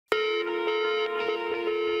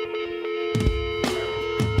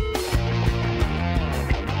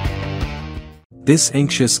This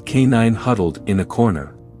anxious canine huddled in a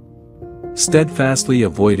corner, steadfastly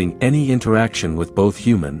avoiding any interaction with both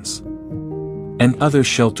humans and other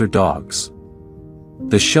shelter dogs.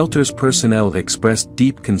 The shelter's personnel expressed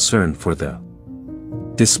deep concern for the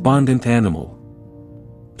despondent animal.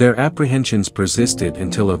 Their apprehensions persisted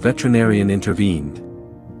until a veterinarian intervened,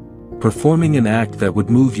 performing an act that would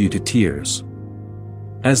move you to tears.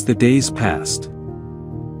 As the days passed,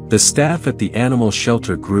 the staff at the animal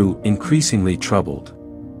shelter grew increasingly troubled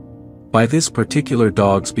by this particular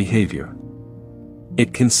dog's behavior.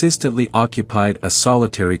 It consistently occupied a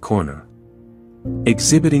solitary corner,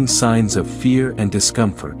 exhibiting signs of fear and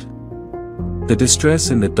discomfort. The distress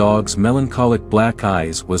in the dog's melancholic black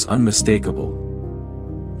eyes was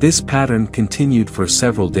unmistakable. This pattern continued for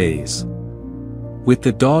several days, with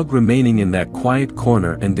the dog remaining in that quiet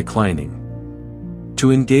corner and declining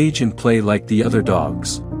to engage in play like the other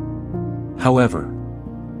dogs. However,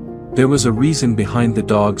 there was a reason behind the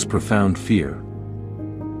dog's profound fear.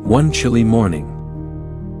 One chilly morning,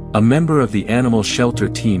 a member of the animal shelter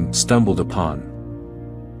team stumbled upon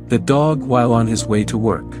the dog while on his way to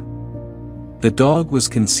work. The dog was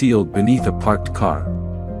concealed beneath a parked car.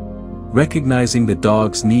 Recognizing the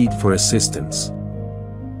dog's need for assistance,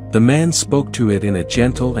 the man spoke to it in a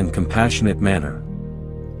gentle and compassionate manner,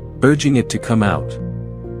 urging it to come out.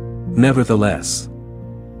 Nevertheless,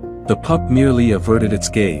 the pup merely averted its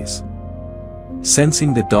gaze.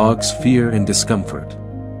 Sensing the dog's fear and discomfort,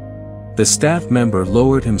 the staff member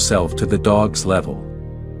lowered himself to the dog's level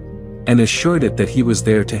and assured it that he was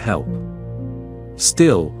there to help.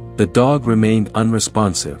 Still, the dog remained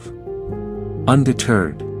unresponsive.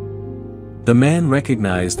 Undeterred, the man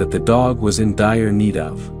recognized that the dog was in dire need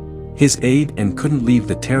of his aid and couldn't leave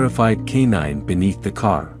the terrified canine beneath the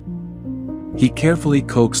car. He carefully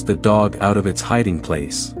coaxed the dog out of its hiding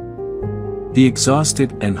place. The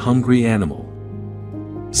exhausted and hungry animal,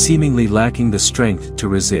 seemingly lacking the strength to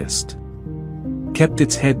resist, kept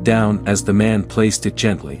its head down as the man placed it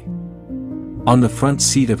gently on the front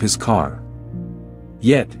seat of his car.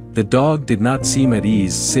 Yet, the dog did not seem at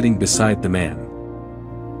ease sitting beside the man.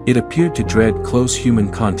 It appeared to dread close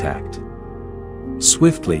human contact.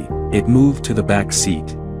 Swiftly, it moved to the back seat,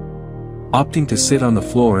 opting to sit on the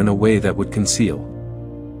floor in a way that would conceal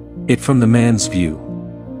it from the man's view.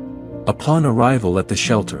 Upon arrival at the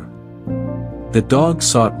shelter, the dog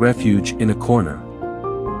sought refuge in a corner,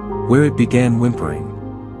 where it began whimpering.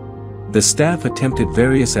 The staff attempted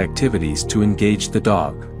various activities to engage the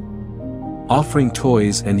dog, offering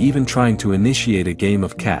toys and even trying to initiate a game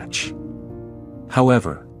of catch.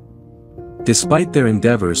 However, despite their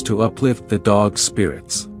endeavors to uplift the dog's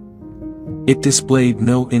spirits, it displayed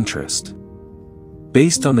no interest.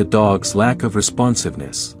 Based on the dog's lack of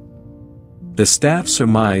responsiveness, the staff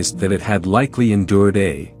surmised that it had likely endured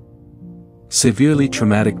a severely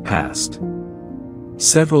traumatic past.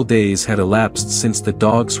 Several days had elapsed since the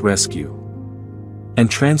dog's rescue and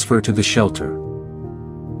transfer to the shelter,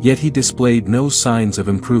 yet he displayed no signs of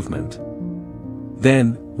improvement.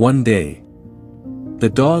 Then, one day, the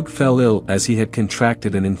dog fell ill as he had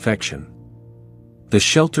contracted an infection. The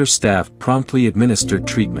shelter staff promptly administered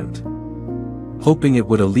treatment, hoping it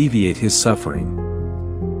would alleviate his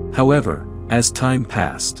suffering. However, as time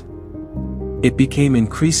passed, it became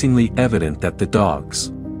increasingly evident that the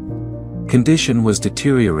dog's condition was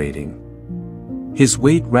deteriorating. His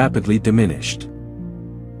weight rapidly diminished,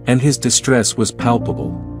 and his distress was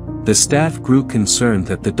palpable. The staff grew concerned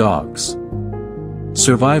that the dog's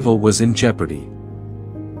survival was in jeopardy.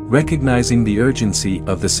 Recognizing the urgency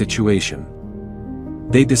of the situation,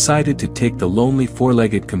 they decided to take the lonely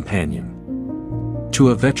four-legged companion to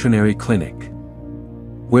a veterinary clinic,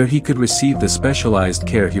 where he could receive the specialized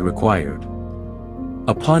care he required.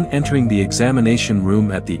 Upon entering the examination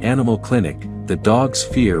room at the animal clinic, the dog's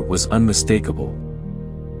fear was unmistakable.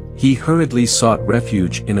 He hurriedly sought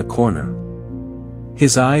refuge in a corner,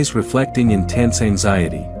 his eyes reflecting intense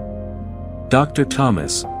anxiety. Dr.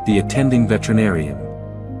 Thomas, the attending veterinarian,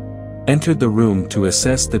 entered the room to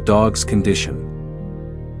assess the dog's condition.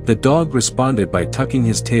 The dog responded by tucking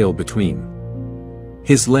his tail between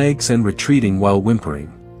his legs and retreating while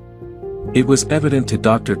whimpering. It was evident to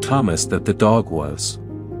Dr. Thomas that the dog was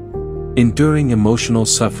enduring emotional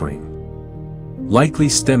suffering, likely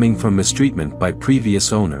stemming from mistreatment by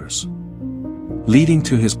previous owners, leading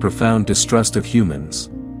to his profound distrust of humans.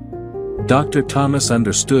 Dr. Thomas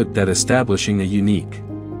understood that establishing a unique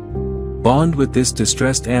bond with this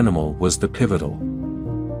distressed animal was the pivotal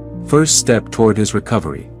first step toward his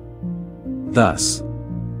recovery. Thus,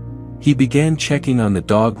 he began checking on the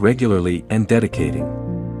dog regularly and dedicating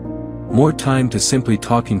more time to simply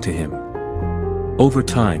talking to him. Over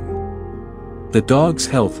time, The dog's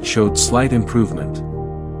health showed slight improvement,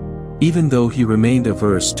 even though he remained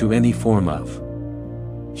averse to any form of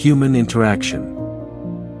human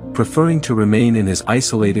interaction, preferring to remain in his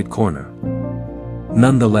isolated corner.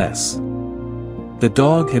 Nonetheless, the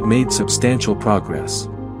dog had made substantial progress,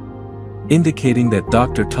 indicating that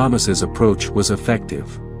Dr. Thomas's approach was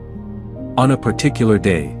effective. On a particular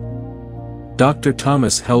day, Dr.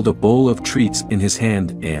 Thomas held a bowl of treats in his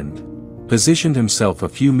hand and positioned himself a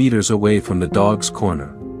few meters away from the dog's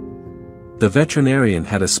corner. The veterinarian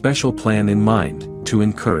had a special plan in mind to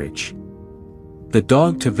encourage the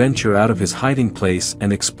dog to venture out of his hiding place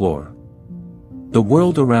and explore the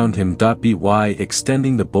world around him. By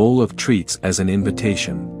extending the bowl of treats as an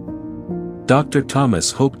invitation, Dr.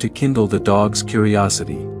 Thomas hoped to kindle the dog's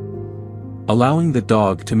curiosity, allowing the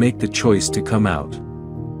dog to make the choice to come out.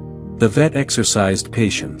 The vet exercised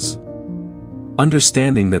patience,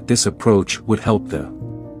 understanding that this approach would help the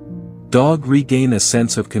dog regain a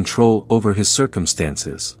sense of control over his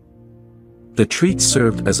circumstances. The treats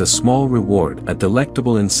served as a small reward, a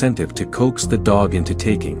delectable incentive to coax the dog into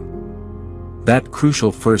taking that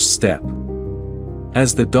crucial first step.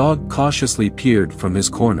 As the dog cautiously peered from his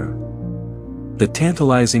corner, the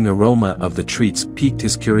tantalizing aroma of the treats piqued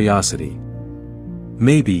his curiosity.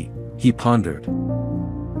 Maybe, he pondered,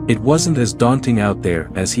 it wasn't as daunting out there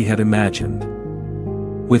as he had imagined.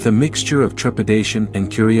 With a mixture of trepidation and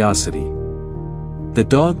curiosity, the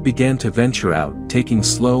dog began to venture out, taking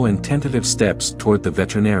slow and tentative steps toward the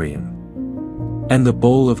veterinarian and the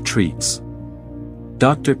bowl of treats.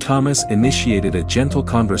 Dr. Thomas initiated a gentle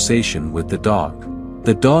conversation with the dog.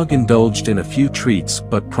 The dog indulged in a few treats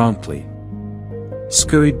but promptly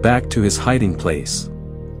scurried back to his hiding place.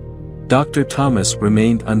 Dr. Thomas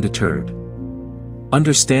remained undeterred,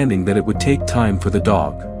 understanding that it would take time for the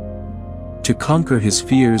dog to conquer his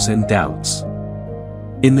fears and doubts.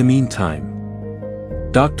 In the meantime,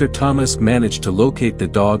 Dr. Thomas managed to locate the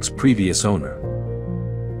dog's previous owner.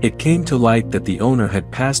 It came to light that the owner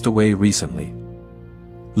had passed away recently,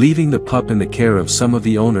 leaving the pup in the care of some of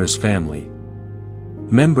the owner's family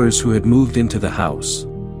members who had moved into the house.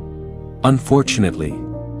 Unfortunately,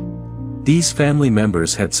 these family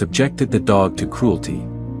members had subjected the dog to cruelty,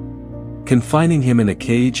 confining him in a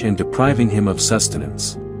cage and depriving him of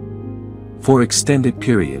sustenance for extended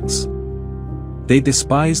periods. They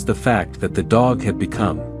despised the fact that the dog had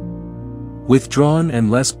become withdrawn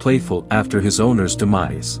and less playful after his owner's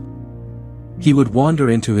demise. He would wander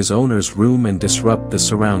into his owner's room and disrupt the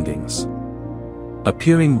surroundings,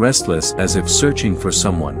 appearing restless as if searching for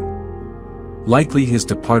someone, likely his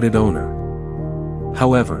departed owner.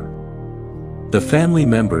 However, the family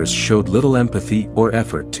members showed little empathy or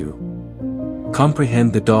effort to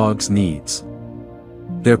comprehend the dog's needs.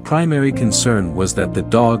 Their primary concern was that the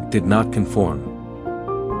dog did not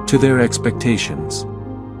conform to their expectations.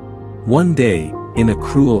 One day, in a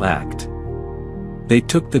cruel act, they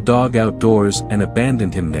took the dog outdoors and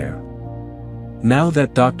abandoned him there. Now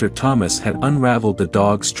that Dr. Thomas had unraveled the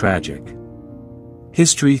dog's tragic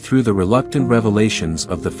history through the reluctant revelations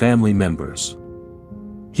of the family members,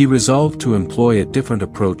 he resolved to employ a different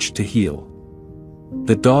approach to heal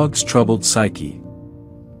the dog's troubled psyche.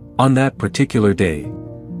 On that particular day,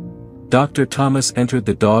 Dr. Thomas entered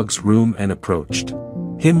the dog's room and approached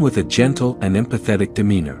him with a gentle and empathetic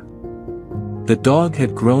demeanor. The dog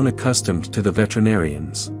had grown accustomed to the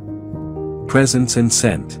veterinarian's presence and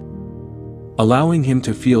scent, allowing him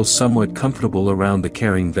to feel somewhat comfortable around the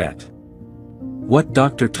caring vet. What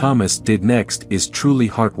Dr. Thomas did next is truly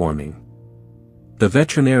heartwarming. The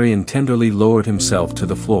veterinarian tenderly lowered himself to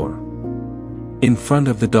the floor in front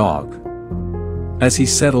of the dog. As he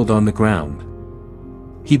settled on the ground,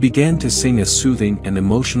 he began to sing a soothing and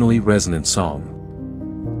emotionally resonant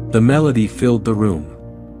song. The melody filled the room,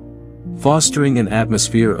 fostering an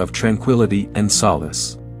atmosphere of tranquility and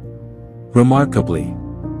solace. Remarkably,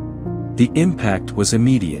 the impact was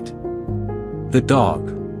immediate. The dog,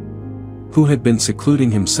 who had been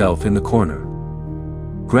secluding himself in the corner,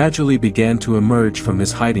 gradually began to emerge from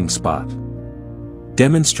his hiding spot,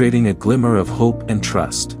 demonstrating a glimmer of hope and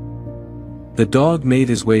trust. The dog made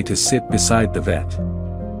his way to sit beside the vet,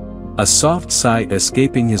 a soft sigh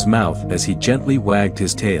escaping his mouth as he gently wagged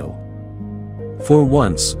his tail. For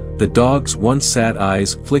once, the dog's once sad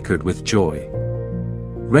eyes flickered with joy,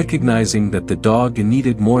 recognizing that the dog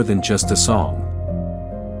needed more than just a song.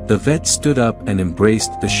 The vet stood up and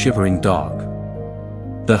embraced the shivering dog.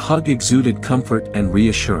 The hug exuded comfort and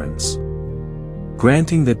reassurance,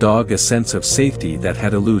 granting the dog a sense of safety that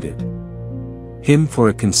had eluded him for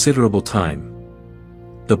a considerable time.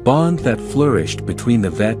 The bond that flourished between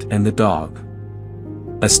the vet and the dog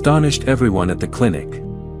astonished everyone at the clinic.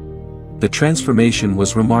 The transformation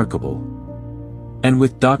was remarkable. And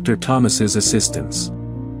with Dr. Thomas's assistance,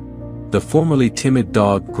 the formerly timid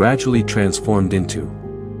dog gradually transformed into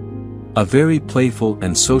a very playful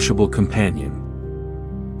and sociable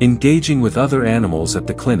companion, engaging with other animals at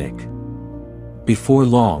the clinic. Before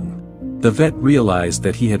long, the vet realized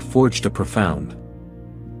that he had forged a profound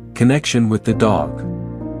connection with the dog.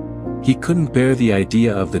 He couldn't bear the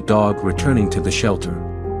idea of the dog returning to the shelter,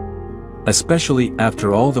 especially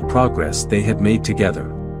after all the progress they had made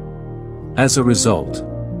together. As a result,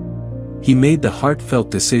 he made the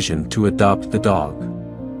heartfelt decision to adopt the dog.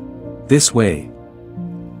 This way,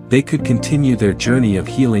 they could continue their journey of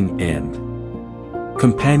healing and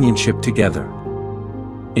companionship together,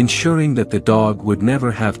 ensuring that the dog would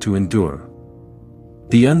never have to endure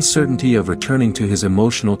the uncertainty of returning to his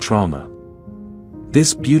emotional trauma.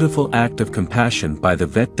 This beautiful act of compassion by the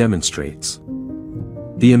vet demonstrates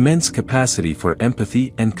the immense capacity for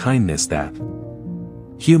empathy and kindness that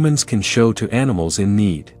humans can show to animals in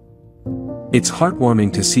need. It's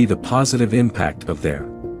heartwarming to see the positive impact of their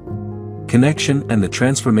connection and the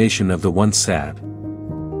transformation of the once sad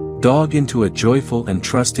dog into a joyful and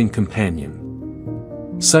trusting companion.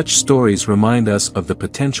 Such stories remind us of the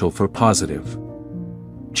potential for positive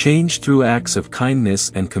change through acts of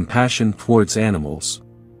kindness and compassion towards animals.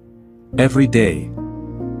 Every day,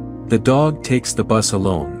 the dog takes the bus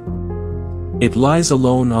alone. It lies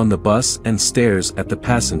alone on the bus and stares at the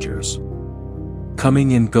passengers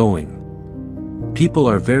coming and going. People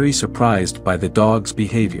are very surprised by the dog's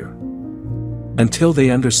behavior until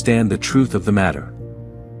they understand the truth of the matter.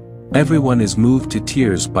 Everyone is moved to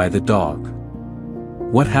tears by the dog.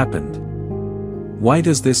 What happened? Why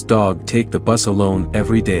does this dog take the bus alone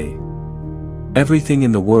every day? Everything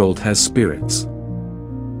in the world has spirits.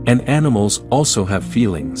 And animals also have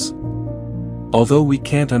feelings. Although we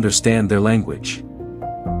can't understand their language,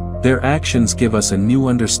 their actions give us a new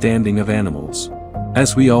understanding of animals.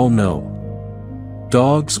 As we all know,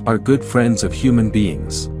 dogs are good friends of human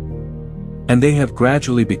beings. And they have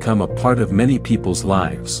gradually become a part of many people's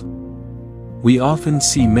lives. We often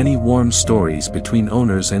see many warm stories between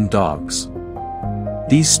owners and dogs.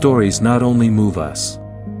 These stories not only move us,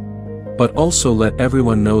 but also let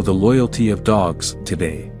everyone know the loyalty of dogs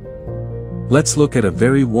today. Let's look at a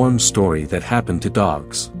very warm story that happened to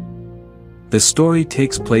dogs. The story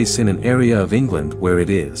takes place in an area of England where it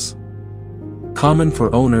is common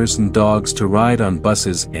for owners and dogs to ride on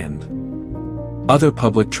buses and other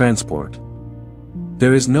public transport.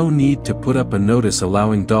 There is no need to put up a notice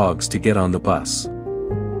allowing dogs to get on the bus,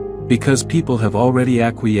 because people have already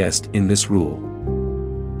acquiesced in this rule.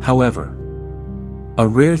 However, a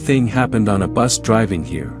rare thing happened on a bus driving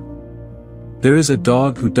here. There is a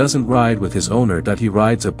dog who doesn't ride with his owner, that he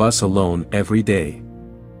rides a bus alone every day.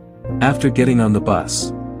 After getting on the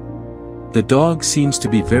bus, the dog seems to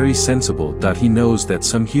be very sensible, that he knows that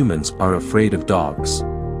some humans are afraid of dogs.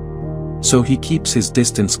 So he keeps his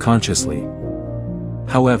distance consciously.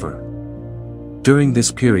 However, during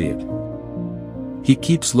this period, he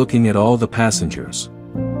keeps looking at all the passengers,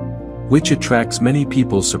 which attracts many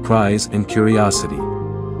people's surprise and curiosity.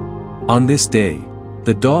 On this day,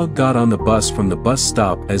 the dog got on the bus from the bus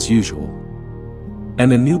stop as usual.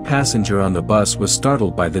 And a new passenger on the bus was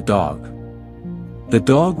startled by the dog. The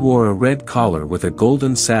dog wore a red collar with a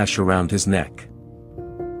golden sash around his neck.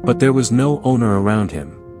 But there was no owner around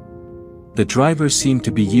him. The driver seemed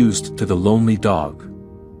to be used to the lonely dog,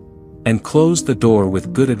 and closed the door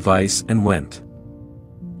with good advice and went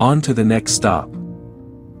on to the next stop.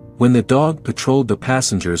 When the dog patrolled the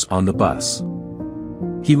passengers on the bus,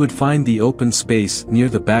 he would find the open space near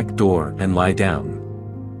the back door and lie down.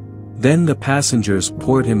 Then the passengers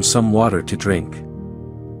poured him some water to drink.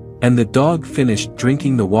 And the dog finished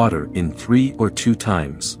drinking the water in 3 or 2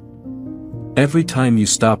 times. Every time you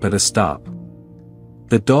stop at a stop,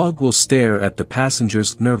 the dog will stare at the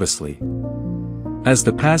passengers nervously. As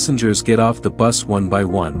the passengers get off the bus one by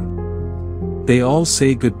one, they all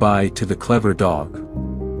say goodbye to the clever dog.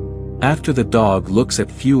 After the dog looks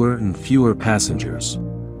at fewer and fewer passengers,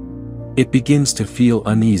 it begins to feel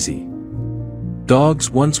uneasy. Dogs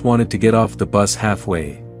once wanted to get off the bus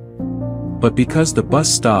halfway. But because the bus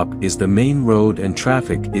stop is the main road and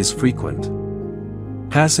traffic is frequent,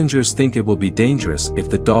 passengers think it will be dangerous if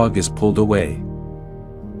the dog is pulled away.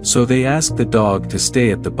 So they ask the dog to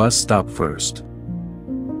stay at the bus stop first.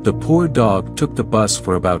 The poor dog took the bus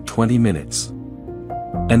for about 20 minutes,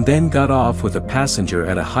 and then got off with a passenger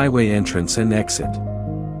at a highway entrance and exit.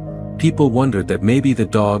 People wondered that maybe the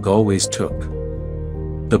dog always took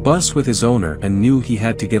the bus with his owner and knew he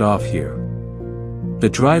had to get off here. The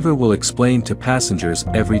driver will explain to passengers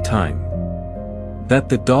every time that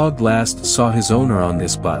the dog last saw his owner on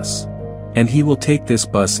this bus, and he will take this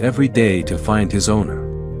bus every day to find his owner.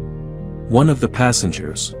 One of the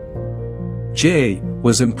passengers, Jay,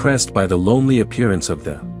 was impressed by the lonely appearance of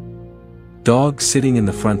the dog sitting in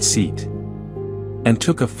the front seat, and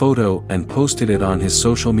took a photo and posted it on his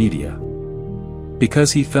social media,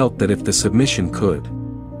 because he felt that if the submission could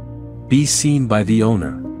be seen by the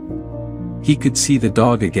owner, he could see the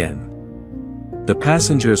dog again. The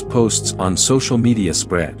passengers' posts on social media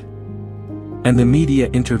spread, and the media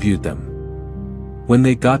interviewed them. When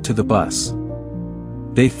they got to the bus,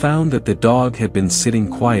 they found that the dog had been sitting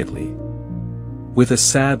quietly, with a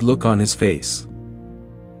sad look on his face.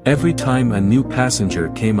 Every time a new passenger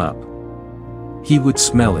came up, he would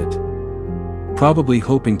smell it, probably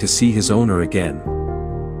hoping to see his owner again.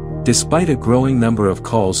 Despite a growing number of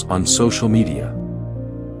calls on social media,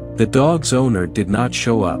 the dog's owner did not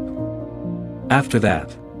show up. After that,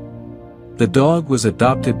 the dog was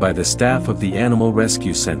adopted by the staff of the Animal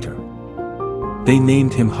Rescue Center. They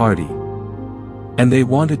named him Hardy, and they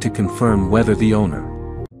wanted to confirm whether the owner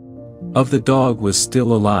of the dog was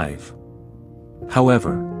still alive.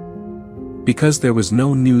 However, because there was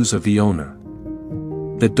no news of the owner,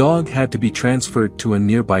 the dog had to be transferred to a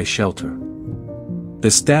nearby shelter.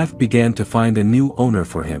 The staff began to find a new owner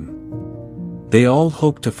for him. They all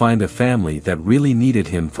hoped to find a family that really needed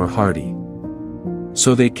him for Hardy.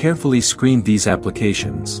 So they carefully screened these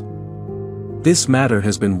applications. This matter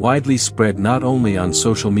has been widely spread not only on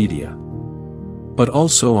social media, but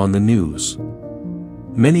also on the news.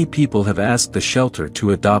 Many people have asked the shelter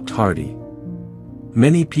to adopt Hardy.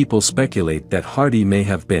 Many people speculate that Hardy may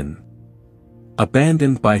have been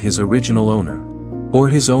abandoned by his original owner, or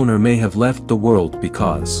his owner may have left the world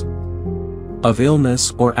because of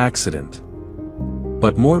illness or accident.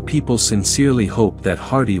 But more people sincerely hope that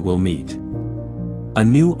Hardy will meet a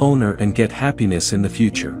new owner and get happiness in the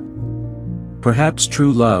future. Perhaps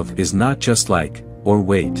true love is not just like, or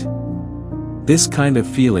wait. This kind of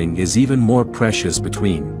feeling is even more precious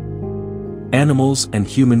between animals and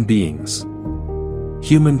human beings.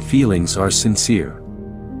 Human feelings are sincere,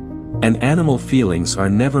 and animal feelings are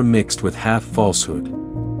never mixed with half falsehood,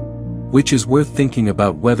 which is worth thinking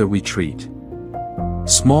about whether we treat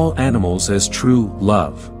small animals as true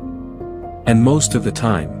love. And most of the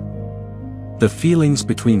time, the feelings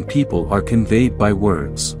between people are conveyed by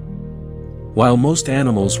words, while most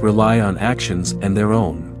animals rely on actions and their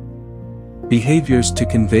own behaviors to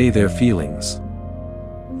convey their feelings.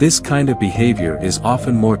 This kind of behavior is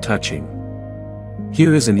often more touching.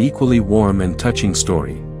 Here is an equally warm and touching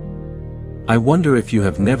story. I wonder if you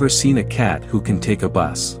have never seen a cat who can take a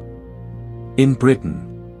bus. In Britain,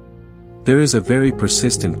 there is a very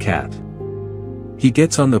persistent cat. He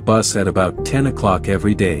gets on the bus at about 10 o'clock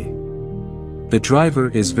every day. The driver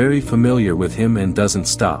is very familiar with him and doesn't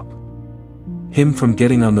stop him from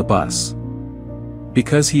getting on the bus,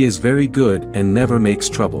 because he is very good and never makes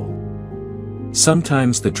trouble.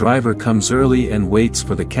 Sometimes the driver comes early and waits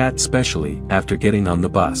for the cat, especially after getting on the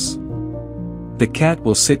bus. The cat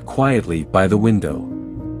will sit quietly by the window.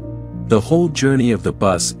 The whole journey of the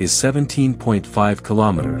bus is 17.5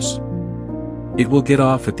 kilometers. It will get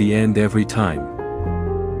off at the end every time,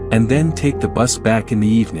 and then take the bus back in the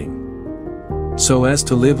evening, so as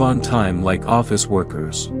to live on time like office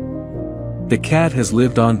workers. The cat has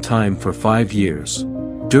lived on time for 5 years.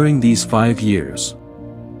 During these 5 years,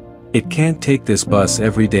 it can't take this bus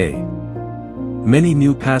every day. Many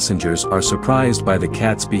new passengers are surprised by the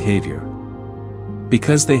cat's behavior,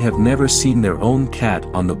 because they have never seen their own cat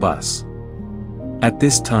on the bus. At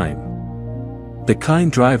this time, the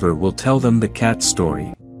kind driver will tell them the cat's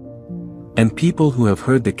story. And people who have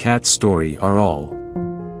heard the cat's story are all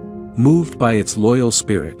moved by its loyal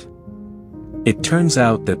spirit. It turns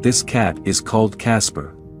out that this cat is called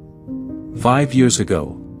Casper. 5 years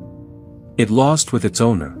ago, it lost with its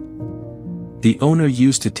owner. The owner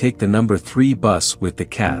used to take the number 3 bus with the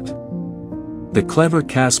cat. The clever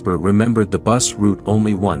Casper remembered the bus route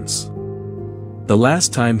only once. The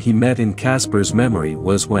last time he met in Casper's memory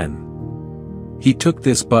was when he took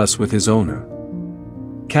this bus with his owner.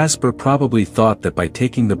 Casper probably thought that by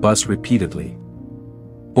taking the bus repeatedly,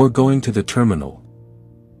 or going to the terminal,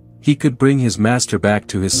 he could bring his master back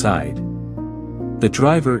to his side. The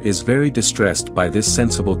driver is very distressed by this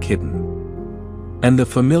sensible kitten, and the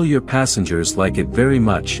familiar passengers like it very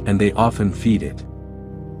much, and they often feed it.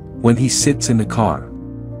 When he sits in the car,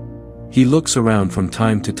 he looks around from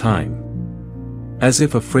time to time, as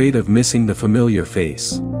if afraid of missing the familiar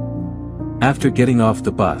face. After getting off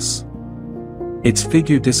the bus, its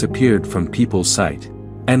figure disappeared from people's sight,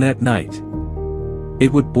 and at night,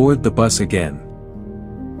 it would board the bus again.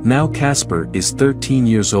 Now Casper is 13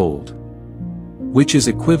 years old, which is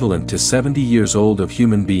equivalent to 70 years old of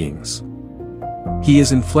human beings. He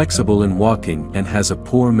is inflexible in walking and has a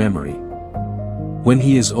poor memory. When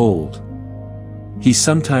he is old, he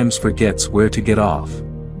sometimes forgets where to get off.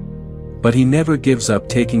 But he never gives up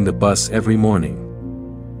taking the bus every morning.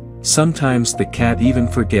 Sometimes the cat even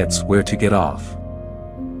forgets where to get off.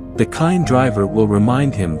 The kind driver will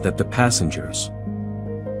remind him that the passengers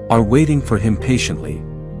are waiting for him patiently.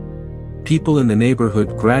 People in the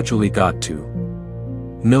neighborhood gradually got to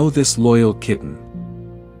know this loyal kitten.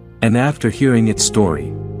 And after hearing its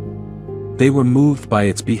story, they were moved by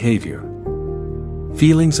its behavior.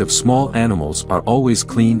 Feelings of small animals are always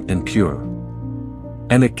clean and pure.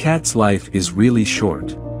 And a cat's life is really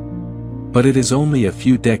short. But it is only a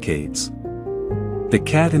few decades. The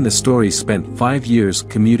cat in the story spent 5 years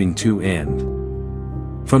commuting to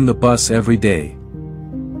and from the bus every day,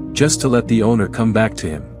 just to let the owner come back to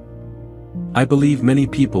him. I believe many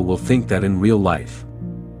people will think that in real life,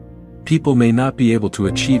 people may not be able to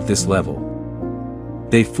achieve this level.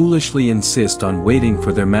 They foolishly insist on waiting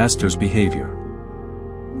for their master's behavior.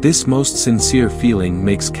 This most sincere feeling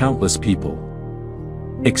makes countless people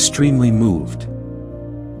extremely moved.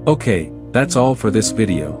 Okay, that's all for this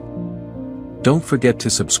video. Don't forget to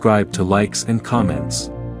subscribe to likes and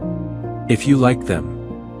comments. If you like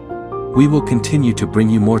them, we will continue to bring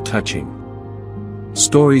you more touching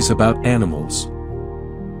stories about animals.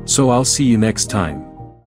 So I'll see you next time.